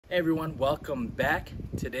Hey everyone, welcome back.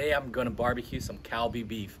 Today I'm gonna barbecue some Kalbi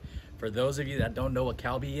beef. For those of you that don't know what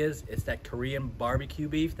Kalbi is, it's that Korean barbecue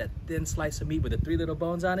beef, that thin slice of meat with the 3 little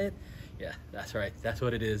bones on it. Yeah, that's right, that's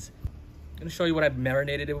what it is. I'm gonna show you what I've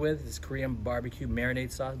marinated it with. This Korean barbecue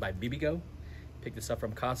marinade sauce by BBQ. Pick this up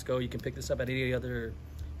from Costco. You can pick this up at any other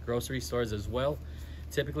grocery stores as well.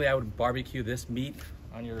 Typically I would barbecue this meat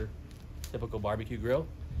on your typical barbecue grill.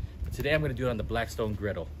 But today I'm gonna do it on the Blackstone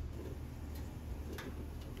Griddle.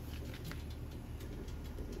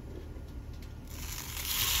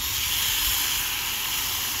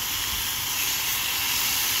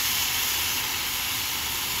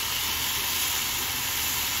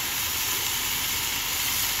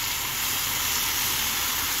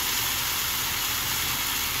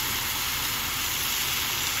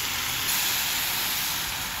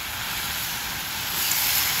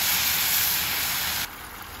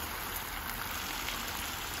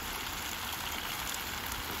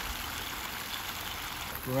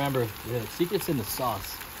 Remember, the secret's in the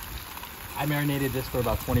sauce. I marinated this for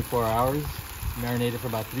about 24 hours. Marinated for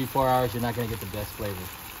about 3-4 hours, you're not gonna get the best flavor.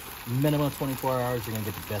 Minimum 24 hours, you're gonna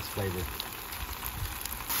get the best flavor.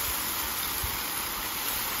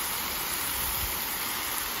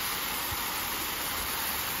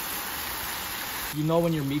 You know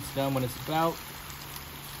when your meat's done, when it's about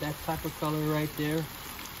that type of color right there.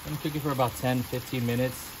 I'm cooking for about 10-15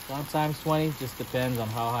 minutes, sometimes 20, just depends on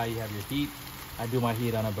how high you have your heat. I do my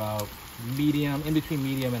heat on about medium, in between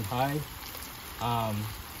medium and high.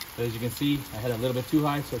 But as you can see, I had a little bit too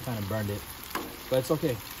high, so it kind of burned it. But it's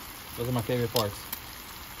okay. Those are my favorite parts.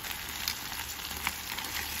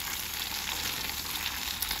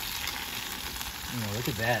 Oh, look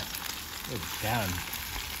at that. It's done.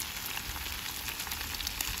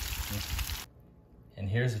 And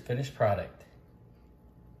here's the finished product.